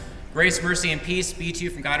Grace, mercy, and peace be to you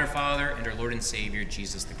from God our Father and our Lord and Savior,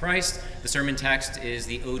 Jesus the Christ. The sermon text is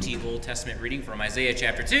the OT Old Testament reading from Isaiah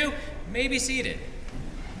chapter 2. You may be seated.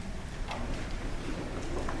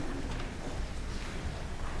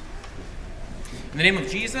 In the name of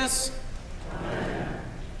Jesus, Amen.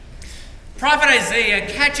 Prophet Isaiah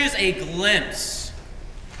catches a glimpse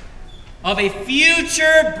of a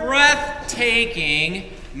future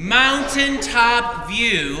breathtaking mountaintop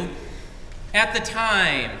view at a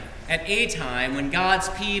time when God's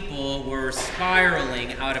people were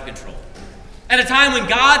spiraling out of control. At a time when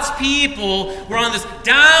God's people were on this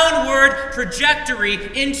downward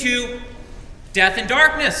trajectory into death and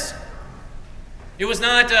darkness. It was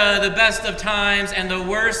not the best of times and the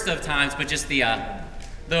worst of times, but just the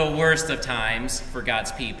worst of times for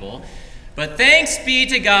God's people. But thanks be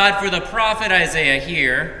to God for the prophet Isaiah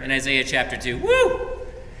here in Isaiah chapter 2. Woo!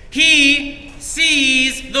 He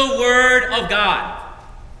sees the word of God.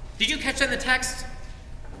 Did you catch that in the text?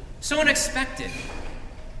 So unexpected.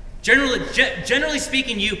 Generally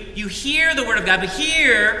speaking, you hear the word of God, but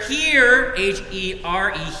here,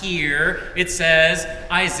 H-E-R-E, here, it says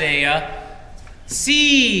Isaiah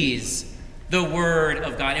sees the word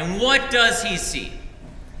of God. And what does he see?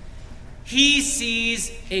 He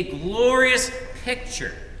sees a glorious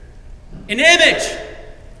picture, an image,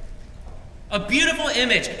 a beautiful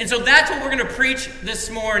image. And so that's what we're going to preach this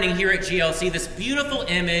morning here at GLC, this beautiful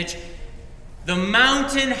image, the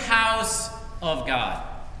mountain house of God,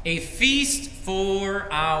 a feast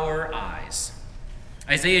for our eyes.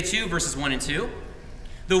 Isaiah 2, verses 1 and 2.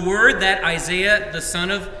 The word that Isaiah, the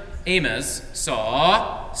son of Amos,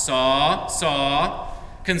 saw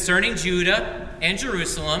concerning Judah and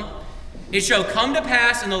Jerusalem. It shall come to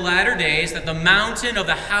pass in the latter days that the mountain of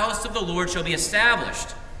the house of the Lord shall be established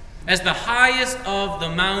as the highest of the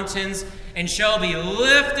mountains, and shall be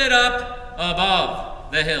lifted up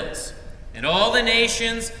above the hills, and all the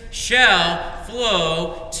nations shall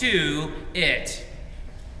flow to it.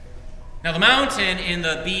 Now the mountain in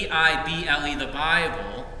the Bible, the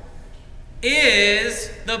Bible,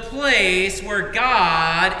 is the place where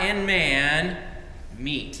God and man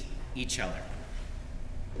meet each other.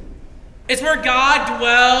 It's where God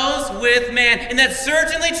dwells with man. And that's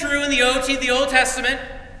certainly true in the OT, the Old Testament,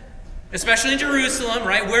 especially in Jerusalem,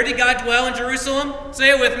 right? Where did God dwell in Jerusalem? Say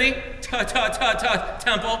it with me. Temple.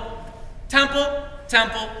 Temple,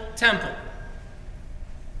 temple, temple.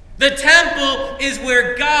 The temple is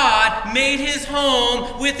where God made his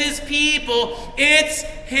home with his people. It's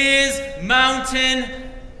his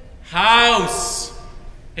mountain house,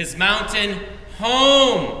 his mountain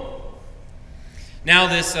home. Now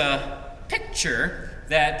this picture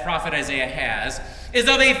that prophet Isaiah has is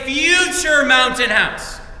of a future mountain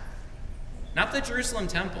house. Not the Jerusalem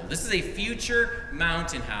temple. This is a future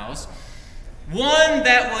mountain house. One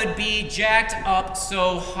that would be jacked up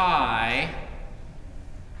so high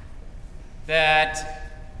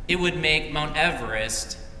that it would make Mount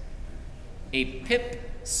Everest a pip,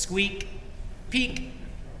 squeak, peak.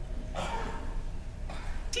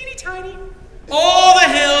 Teeny tiny. All the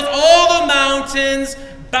hills, all the mountains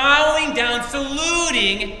bowing down,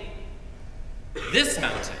 saluting this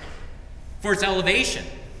mountain for its elevation,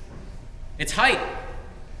 its height,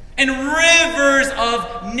 and rivers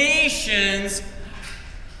of nations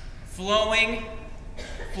flowing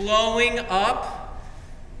up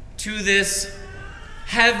to this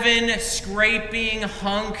heaven-scraping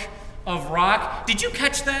hunk of rock. Did you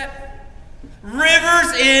catch that?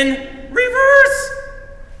 Rivers in rivers.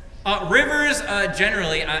 Rivers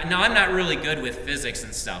generally. Now I'm not really good with physics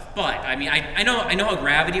and stuff, but I mean I know how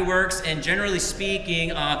gravity works, and generally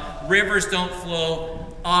speaking, rivers don't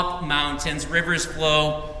flow up mountains. Rivers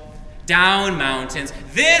flow down mountains.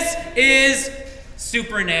 This is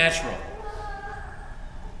supernatural.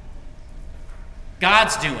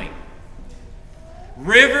 God's doing.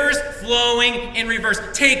 Rivers flowing in reverse.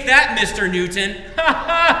 Take that, Mr. Newton.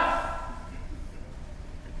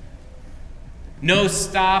 No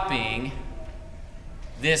stopping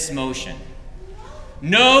this motion.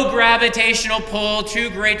 No gravitational pull too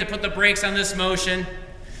great to put the brakes on this motion.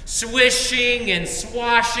 Swishing and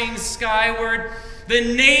swashing skyward. The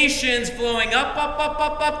nations flowing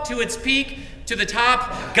up to its peak, to the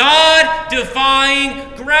top. God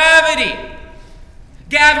defying gravity.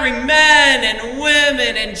 Gathering men and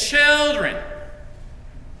women and children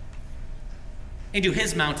into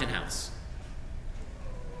his mountain house.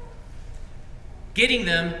 Getting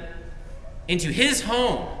them into his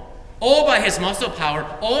home, all by his muscle power,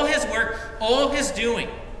 all his work, all his doing.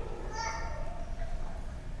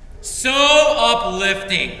 So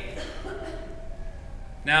uplifting.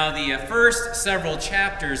 Now, the first several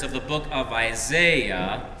chapters of the book of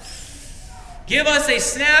Isaiah give us a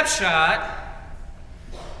snapshot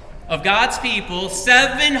of God's people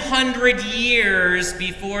 700 years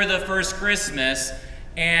before the first Christmas,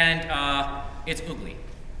 and it's ugly.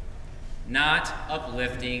 Not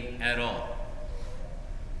uplifting at all.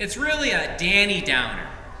 It's really a Danny Downer.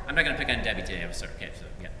 I'm not going to pick on Debbie today. I'm sorry. Okay, so,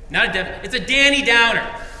 yeah. Not a Debbie. It's a Danny Downer.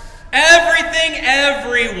 Everything,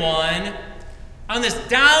 everyone on this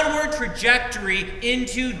downward trajectory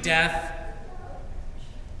into death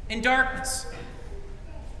and darkness.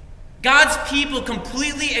 God's people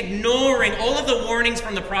completely ignoring all of the warnings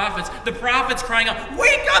from the prophets crying out,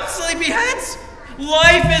 "Wake up, sleepyheads!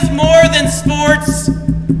 Life is more than sports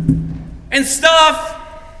and stuff."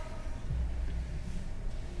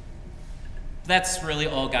 That's really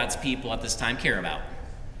all God's people at this time care about.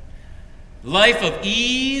 Life of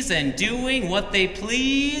ease and doing what they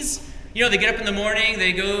please. You know, they get up in the morning,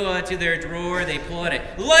 they go to their drawer, they pull out a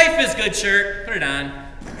 "Life is Good" shirt, put it on.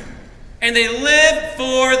 And they live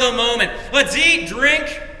for the moment. Let's eat,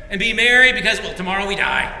 drink, and be merry because, well, tomorrow we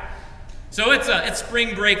die. So it's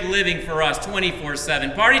spring break living for us,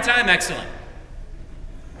 24/7. Party time, excellent.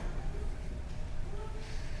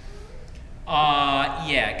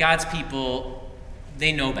 Yeah, God's people,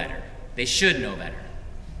 they know better. They should know better.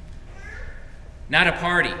 Not a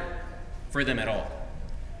party for them at all.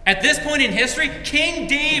 At this point in history, King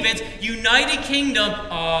David's united kingdom,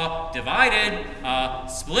 divided,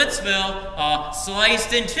 Splitsville,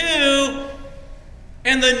 sliced in two,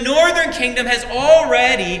 and the northern kingdom has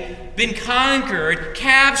already been conquered,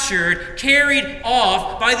 captured, carried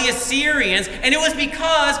off by the Assyrians, and it was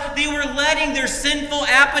because they were letting their sinful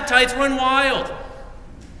appetites run wild.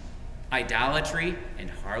 Idolatry and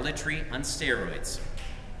harlotry on steroids.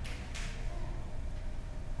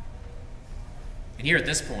 And here at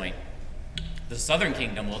this point, the southern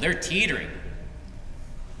kingdom, well, they're teetering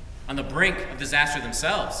on the brink of disaster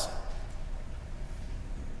themselves.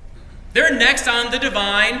 They're next on the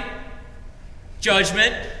divine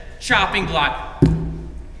judgment chopping block.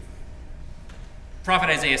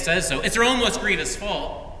 Prophet Isaiah says so. It's their own most grievous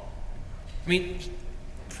fault. I mean,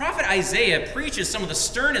 Prophet Isaiah preaches some of the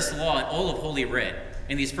sternest law in all of Holy Writ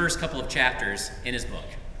in these first couple of chapters in his book.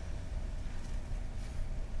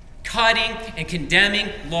 Cutting and condemning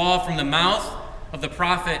law from the mouth of the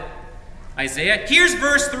prophet Isaiah. Here's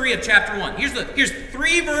verse 3 of chapter 1. Here's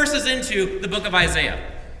 3 verses into the book of Isaiah.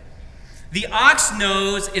 The ox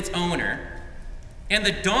knows its owner, and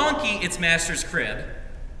the donkey its master's crib,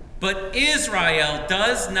 but Israel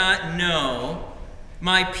does not know.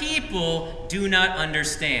 My people do not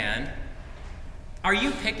understand. Are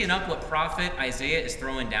you picking up what prophet Isaiah is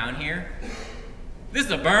throwing down here? This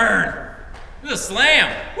is a burn. This is a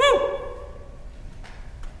slam. Woo!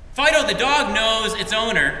 Fido the dog knows its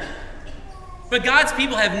owner, but God's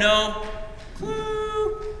people have no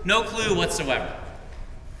clue whatsoever.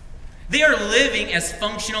 They are living as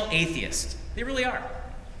functional atheists. They really are.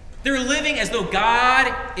 They're living as though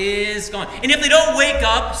God is gone. And if they don't wake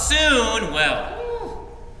up soon,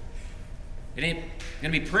 well, it ain't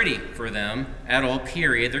going to be pretty for them at all,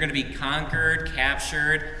 period. They're going to be conquered,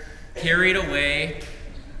 captured, carried away,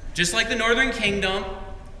 just like the northern kingdom,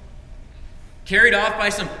 carried off by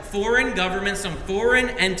some foreign government, some foreign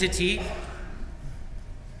entity.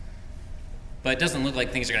 But it doesn't look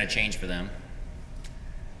like things are going to change for them.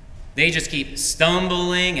 They just keep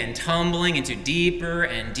stumbling and tumbling into deeper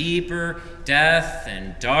and deeper death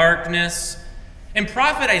and darkness. And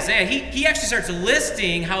prophet Isaiah, he actually starts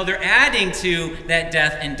listing how they're adding to that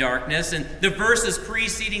death and darkness. And the verses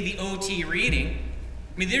preceding the OT reading,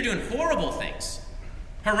 I mean, they're doing horrible things,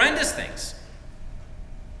 horrendous things.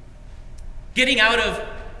 Getting out of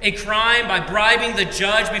a crime by bribing the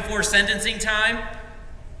judge before sentencing time.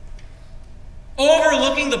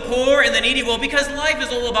 Overlooking the poor and the needy, well, because life is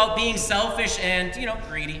all about being selfish and,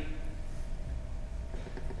 greedy.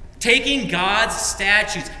 Taking God's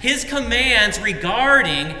statutes, his commands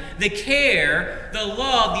regarding the care, the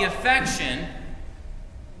love, the affection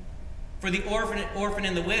for the orphan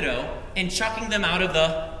and the widow, and chucking them out of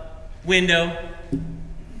the window.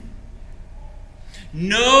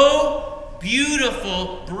 No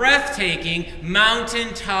beautiful, breathtaking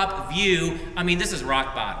mountaintop view. I mean, this is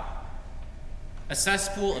rock bottom. A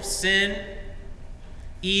cesspool of sin,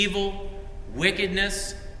 evil,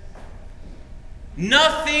 wickedness.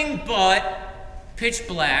 Nothing but pitch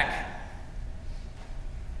black.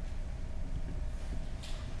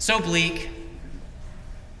 So bleak.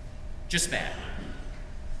 Just bad.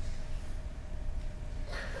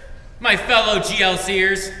 My fellow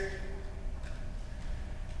GLCers,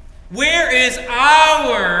 where is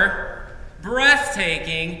our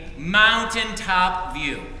breathtaking mountaintop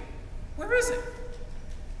view? Where is it?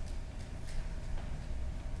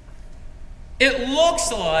 It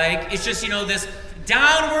looks like it's just, this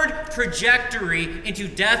downward trajectory into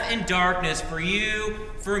death and darkness for you,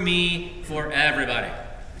 for me, for everybody.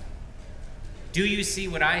 Do you see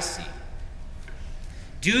what I see?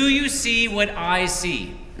 Do you see what I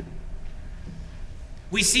see?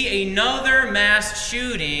 We see another mass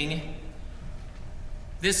shooting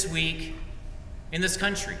this week in this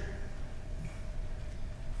country.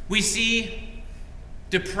 We see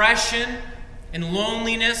depression and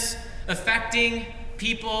loneliness affecting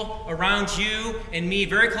people around you and me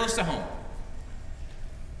very close to home.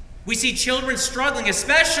 We see children struggling,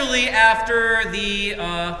 especially after the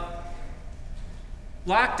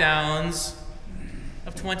lockdowns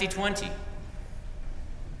of 2020.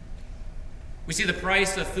 We see the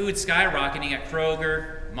price of food skyrocketing at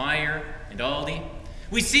Kroger, Meijer, and Aldi.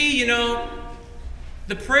 We see,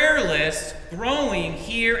 the prayer list growing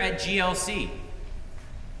here at GLC.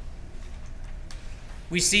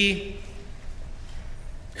 We see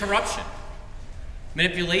corruption,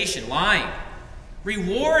 manipulation, lying,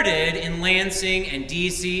 rewarded in Lansing and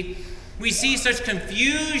DC. We see such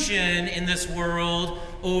confusion in this world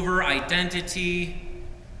over identity,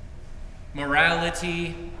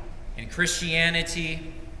 morality, and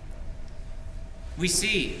Christianity. We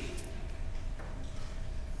see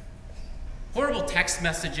horrible text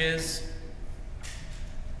messages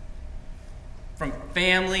from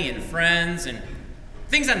family and friends and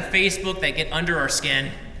things on Facebook that get under our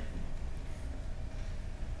skin.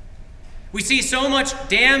 We see so much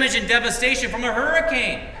damage and devastation from a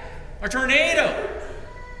hurricane, a tornado,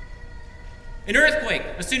 an earthquake,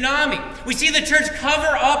 a tsunami. We see the church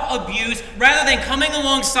cover up abuse rather than coming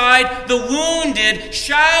alongside the wounded,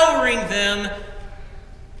 showering them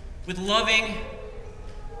with loving,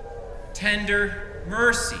 tender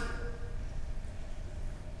mercy.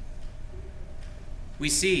 We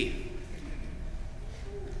see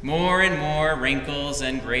more and more wrinkles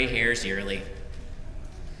and gray hairs yearly.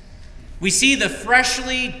 We see the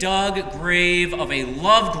freshly dug grave of a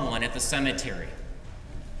loved one at the cemetery.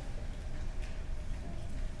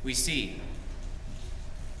 We see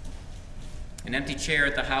an empty chair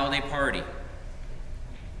at the holiday party.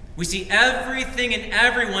 We see everything and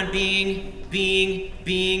everyone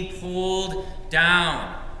being pulled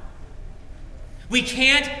down. We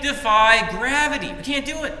can't defy gravity. We can't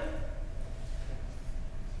do it.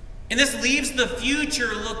 And this leaves the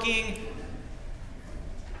future looking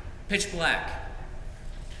pitch black.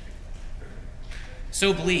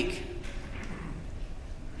 So bleak.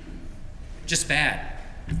 Just bad.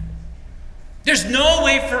 There's no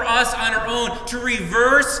way for us on our own to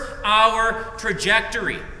reverse our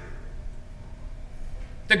trajectory.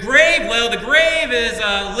 The grave is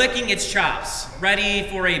licking its chops, ready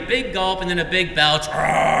for a big gulp and then a big belch.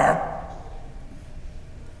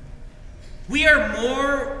 We are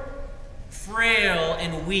more frail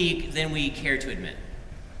and weak than we care to admit.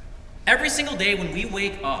 Every single day when we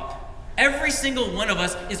wake up, every single one of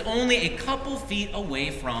us is only a couple feet away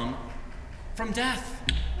from death.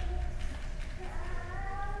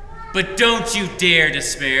 But don't you dare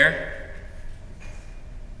despair.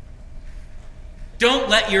 Don't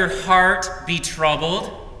let your heart be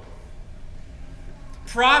troubled.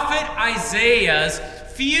 Prophet Isaiah's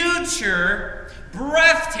future,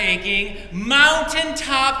 breathtaking,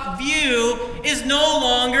 mountaintop view is no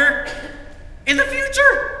longer in the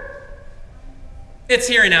future. It's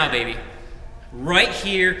here and now, baby. Right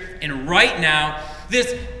here and right now.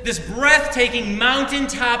 This breathtaking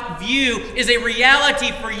mountaintop view is a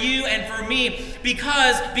reality for you and for me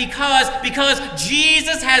because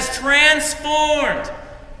Jesus has transformed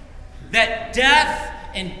that death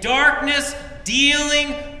and darkness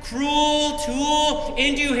dealing cruel tool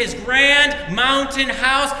into his grand mountain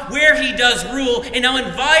house where he does rule, and now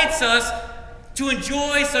invites us to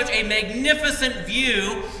enjoy such a magnificent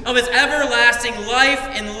view of his everlasting life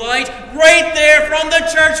and light right there from the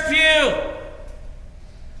church pew.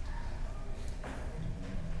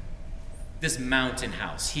 This mountain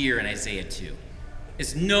house here in Isaiah 2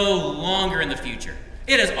 is no longer in the future.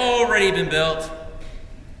 It has already been built.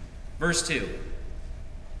 Verse 2.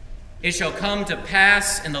 It shall come to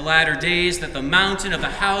pass in the latter days that the mountain of the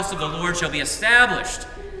house of the Lord shall be established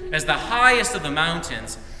as the highest of the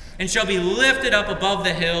mountains, and shall be lifted up above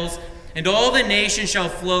the hills, and all the nations shall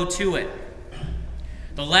flow to it.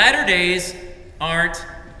 The latter days aren't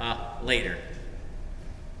later.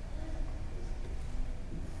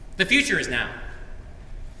 The future is now.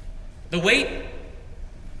 The wait,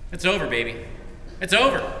 it's over, baby. It's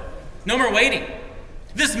over. No more waiting.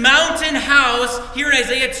 This mountain house here in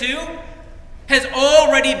Isaiah 2 has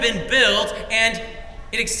already been built, and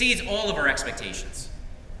it exceeds all of our expectations.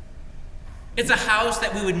 It's a house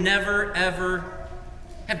that we would never, ever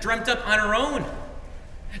have dreamt up on our own.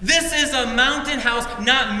 This is a mountain house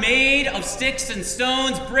not made of sticks and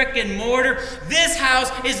stones, brick and mortar. This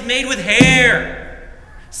house is made with hair,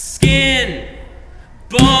 skin,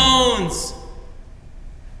 bones,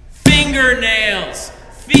 fingernails,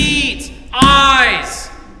 feet, eyes,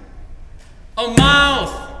 a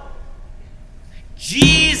mouth.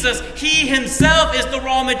 Jesus, he himself is the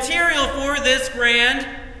raw material for this grand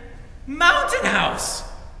mountain house.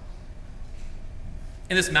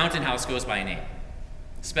 And this mountain house goes by a name,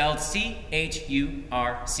 spelled C-H-U-R-C-H.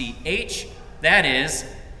 That is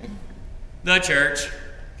the church.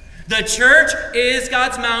 The church is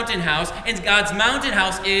God's mountain house, and God's mountain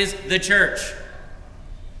house is the church.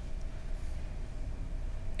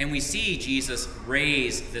 And we see Jesus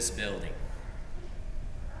raise this building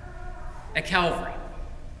at Calvary.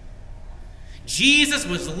 Jesus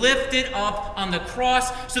was lifted up on the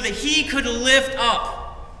cross so that he could lift up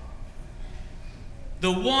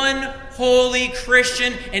the one holy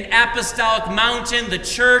Christian and apostolic mountain, the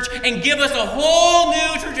church, and give us a whole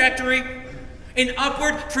new trajectory, an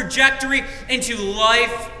upward trajectory into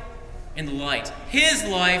life and light. His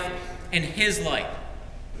life and his light.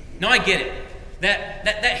 Now I get it.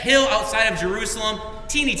 That hill outside of Jerusalem,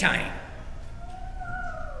 teeny tiny.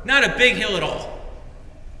 Not a big hill at all.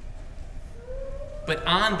 But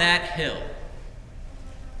on that hill,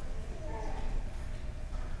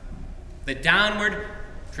 the downward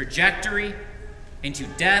trajectory into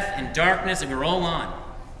death and darkness, and we're all on,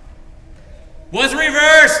 was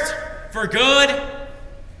reversed for good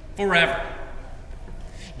forever.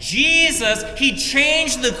 Jesus, he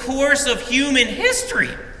changed the course of human history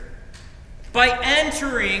by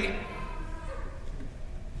entering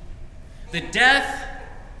the death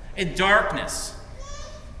and darkness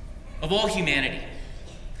of all humanity,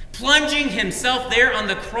 plunging himself there on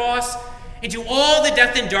the cross into all the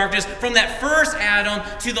death and darkness from that first Adam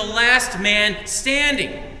to the last man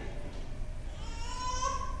standing.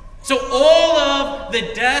 So all of the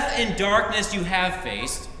death and darkness you have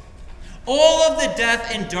faced, all of the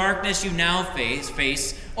death and darkness you now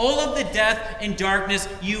face, all of the death and darkness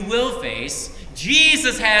you will face,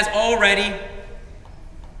 Jesus has already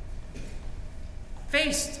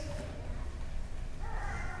faced.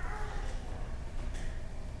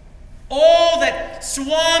 All that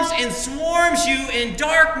swamps and swarms you in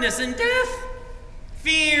darkness and death,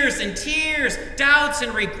 fears and tears, doubts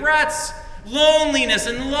and regrets, loneliness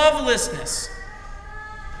and lovelessness,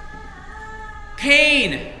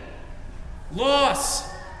 pain,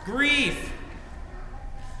 loss, grief,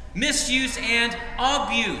 misuse and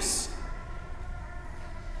abuse,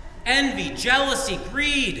 envy, jealousy,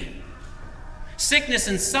 greed, sickness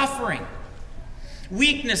and suffering,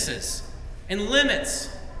 weaknesses and limits,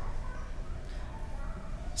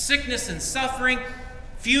 sickness and suffering,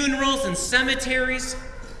 funerals and cemeteries.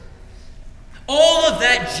 All of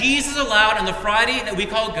that Jesus allowed on the Friday that we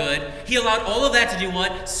call good. He allowed all of that to do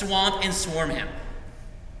what? Swamp and swarm him.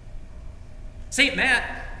 St.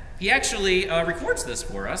 Matt, he actually records this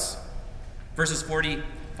for us. Verses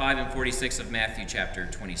 45 and 46 of Matthew chapter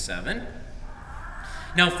 27.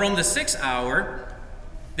 Now from the 6th hour,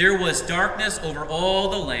 there was darkness over all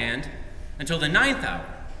the land until the 9th hour.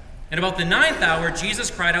 And about the 9th hour, Jesus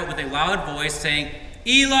cried out with a loud voice, saying,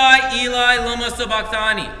 Eli, Eli, lama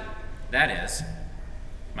sabachthani. That is,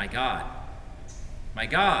 my God,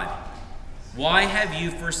 why have you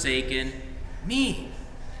forsaken me?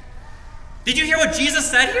 Did you hear what Jesus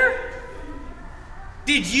said here?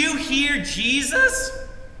 Did you hear Jesus?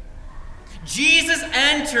 Jesus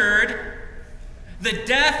entered the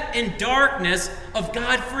death and darkness of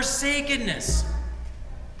God-forsakenness.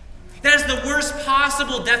 That is the worst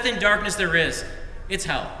possible death and darkness there is. It's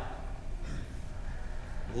hell.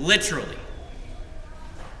 Literally.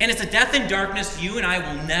 And it's a death and darkness you and I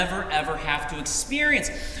will never, ever have to experience.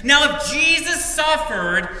 Now, if Jesus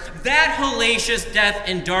suffered that hellacious death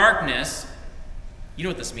and darkness, you know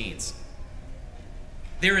what this means.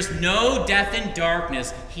 There is no death and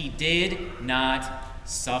darkness he did not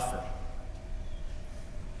suffer.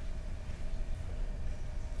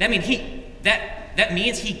 That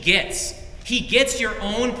means he gets your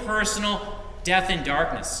own personal death and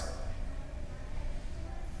darkness.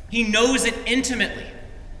 He knows it intimately.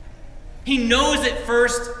 He knows it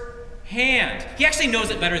firsthand. He actually knows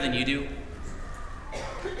it better than you do.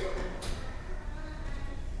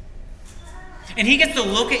 And he gets to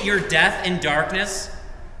look at your death and darkness,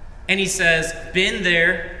 and he says, been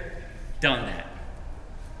there, done that.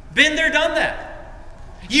 Been there, done that.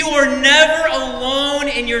 You are never alone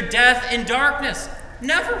in your death and darkness.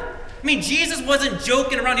 Never. I mean, Jesus wasn't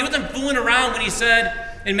joking around. He wasn't fooling around when he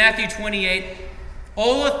said, in Matthew 28,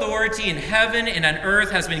 all authority in heaven and on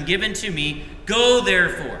earth has been given to me. Go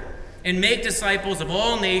therefore and make disciples of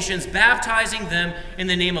all nations, baptizing them in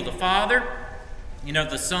the name of the Father and of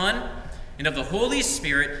the Son and of the Holy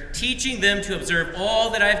Spirit, teaching them to observe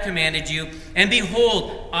all that I have commanded you. And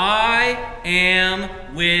behold, I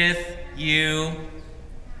am with you.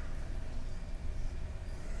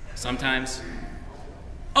 Sometimes.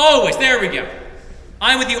 Always. There we go.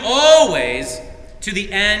 I'm with you always to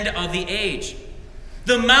the end of the age.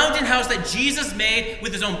 The mountain house that Jesus made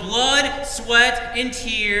with his own blood, sweat, and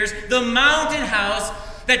tears. The mountain house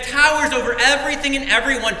that towers over everything and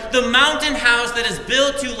everyone. The mountain house that is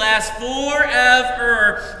built to last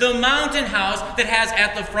forever. The mountain house that has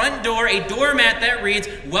at the front door a doormat that reads,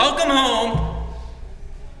 "Welcome home."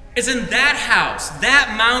 It's in that house,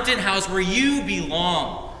 that mountain house, where you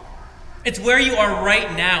belong. It's where you are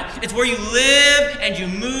right now. It's where you live and you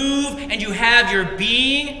move and you have your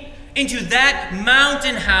being. Into that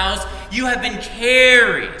mountain house, you have been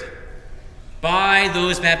carried by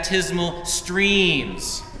those baptismal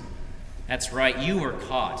streams. That's right, you were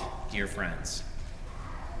caught, dear friends,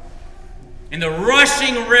 in the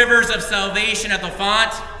rushing rivers of salvation at the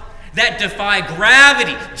font that defy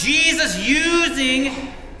gravity. Jesus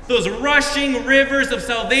using those rushing rivers of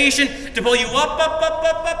salvation to pull you up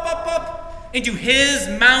into his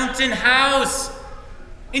mountain house,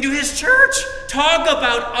 into his church. Talk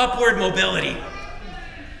about upward mobility.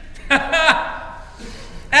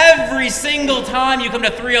 Every single time you come to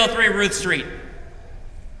 303 Ruth Street,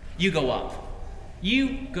 you go up.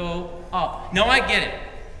 You go up. No, I get it.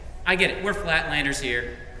 I get it. We're flatlanders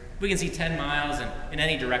here. We can see 10 miles in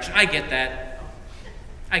any direction. I get that.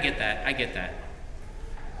 I get that. I get that.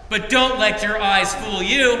 But don't let your eyes fool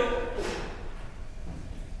you.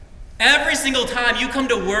 Every single time you come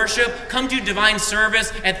to worship, come to divine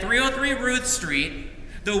service at 303 Ruth Street,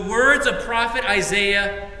 the words of prophet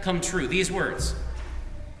Isaiah come true. These words,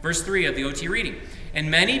 verse 3 of the OT reading. And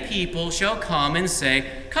many people shall come and say,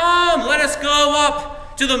 "Come, let us go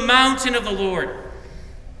up to the mountain of the Lord,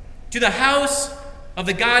 to the house of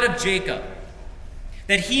the God of Jacob,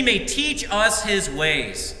 that he may teach us his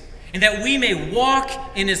ways, and that we may walk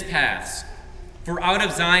in his paths. For out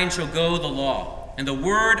of Zion shall go the law, and the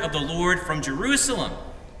word of the Lord from Jerusalem."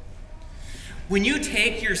 When you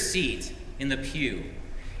take your seat in the pew,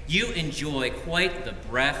 you enjoy quite the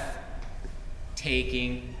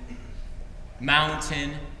breathtaking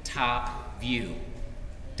mountain-top view,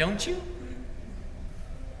 don't you?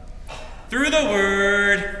 Through the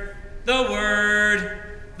word,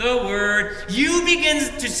 you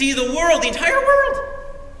begin to see the world, the entire world,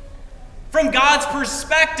 from God's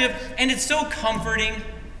perspective, and it's so comforting.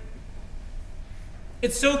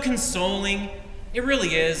 It's so consoling. It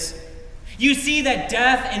really is. You see that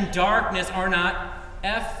death and darkness are not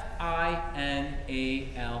F-I-N-A-L,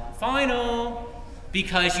 final,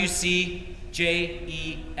 because you see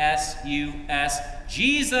J-E-S-U-S,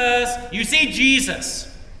 Jesus. You see Jesus,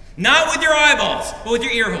 not with your eyeballs, but with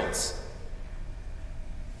your ear holes.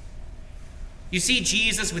 You see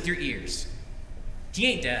Jesus with your ears. He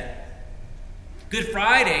ain't dead. Good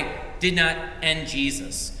Friday did not end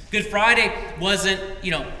Jesus. Good Friday wasn't,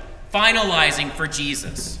 finalizing for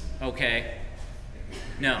Jesus, okay?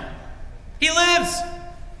 No. He lives.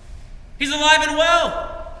 He's alive and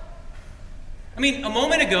well. I mean, a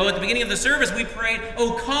moment ago at the beginning of the service, we prayed,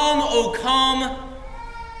 O come,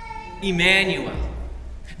 Emmanuel.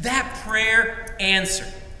 That prayer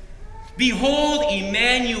answered. Behold,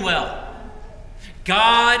 Emmanuel,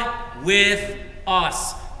 God with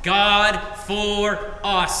us, God for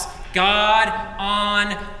us. God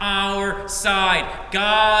on our side.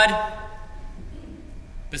 God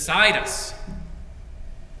beside us.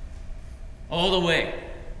 All the way.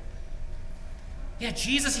 Yeah,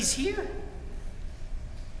 Jesus, he's here.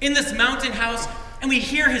 In this mountain house, and we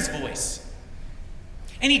hear his voice.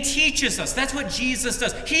 And he teaches us. That's what Jesus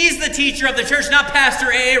does. He's the teacher of the church, not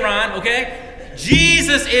Pastor Aaron, okay?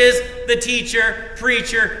 Jesus is the teacher,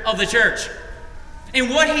 preacher of the church. And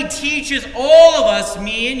what he teaches all of us,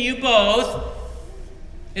 me and you both,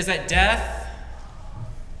 is that death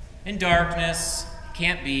and darkness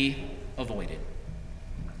can't be avoided.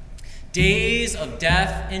 Days of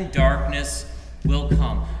death and darkness will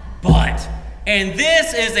come. But, and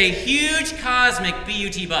this is a huge cosmic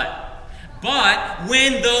B-U-T but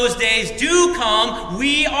when those days do come,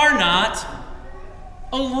 we are not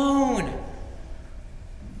alone.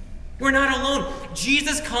 We're not alone.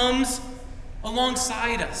 Jesus comes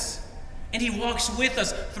alongside us, and he walks with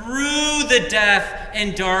us through the death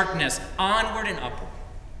and darkness, onward and upward.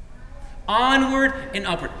 Onward and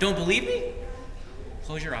upward. Don't believe me?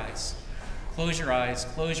 Close your eyes. Close your eyes.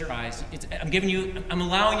 Close your eyes. I'm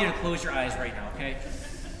allowing you to close your eyes right now, okay?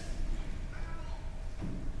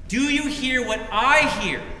 Do you hear what I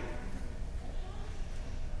hear?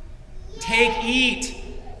 Take, eat.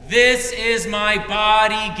 This is my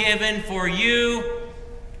body given for you.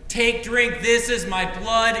 Take, drink. This is my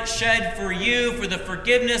blood shed for you for the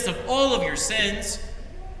forgiveness of all of your sins.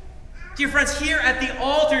 Dear friends, here at the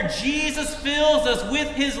altar, Jesus fills us with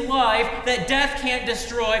his life that death can't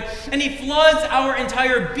destroy, and he floods our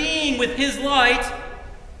entire being with his light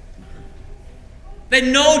that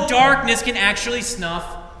no darkness can actually snuff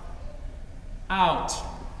out.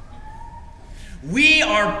 We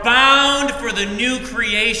are bound for the new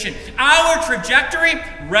creation. Our trajectory,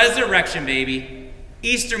 resurrection, baby.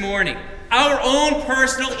 Easter morning. Our own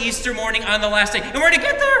personal Easter morning on the last day. And we're to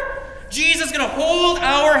get there. Jesus is going to hold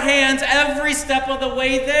our hands every step of the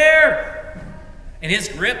way there. And his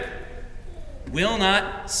grip will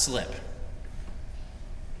not slip.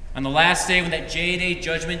 On the last day, when that J-Day,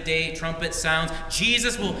 Judgment Day trumpet sounds,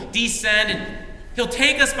 Jesus will descend and he'll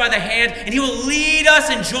take us by the hand and he will lead us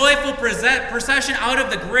in joyful procession out of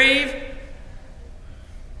the grave,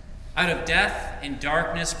 out of death and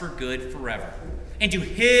darkness for good forever, into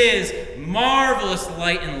his marvelous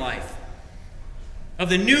light and life of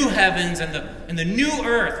the new heavens and the new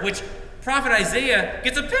earth, which prophet Isaiah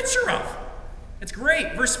gets a picture of. It's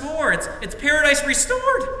great. Verse 4, it's paradise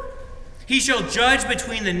restored. He shall judge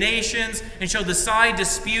between the nations and shall decide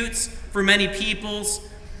disputes for many peoples,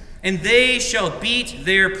 and they shall beat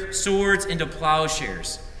their swords into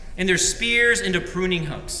plowshares and their spears into pruning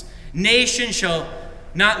hooks. Nation shall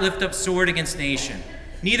not lift up sword against nation,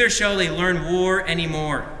 neither shall they learn war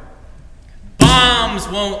anymore. Bombs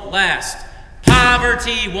won't last.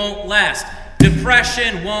 Poverty won't last.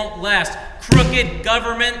 Depression won't last. Crooked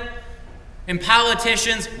government and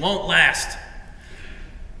politicians won't last.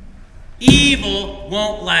 Evil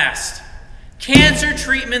won't last. Cancer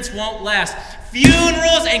treatments won't last.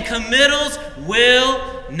 Funerals and committals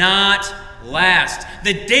will not last.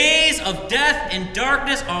 The days of death and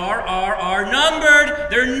darkness are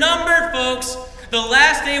numbered. They're numbered, folks. The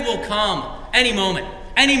last day will come any moment.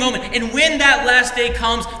 Any moment. And when that last day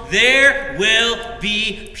comes, there will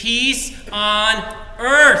be peace on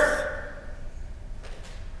earth.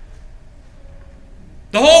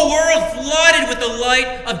 The whole world flooded with the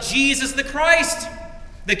light of Jesus the Christ,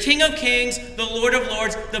 the King of Kings, the Lord of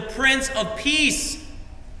Lords, the Prince of Peace.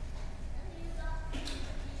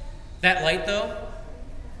 That light, though,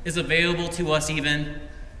 is available to us even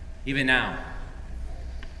now.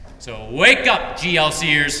 So wake up,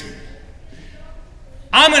 GLCers.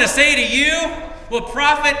 I'm going to say to you what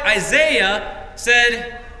prophet Isaiah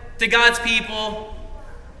said to God's people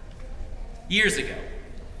years ago.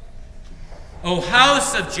 O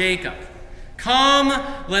house of Jacob, come,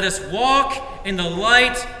 let us walk in the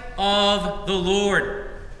light of the Lord.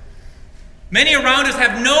 Many around us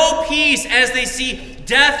have no peace as they see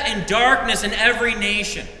death and darkness in every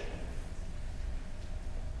nation.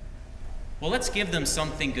 Well, let's give them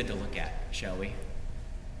something good to look at, shall we?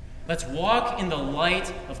 Let's walk in the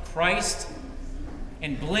light of Christ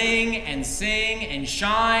and bling and sing and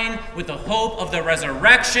shine with the hope of the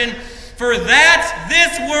resurrection, for that's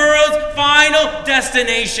this world's final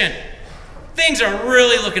destination. Things are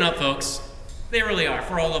really looking up, folks. They really are,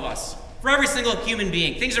 for all of us. For every single human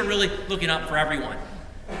being, things are really looking up for everyone.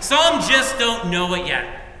 Some just don't know it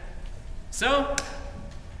yet. So,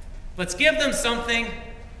 let's give them something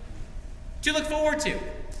to look forward to.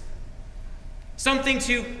 Something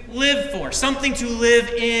to live for, something to live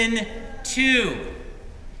into.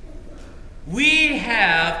 We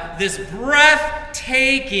have this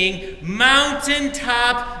breathtaking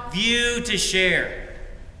mountaintop view to share.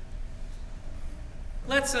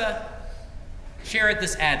 Let's share it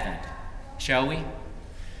this Advent, shall we?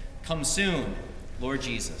 Come soon, Lord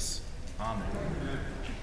Jesus. Amen.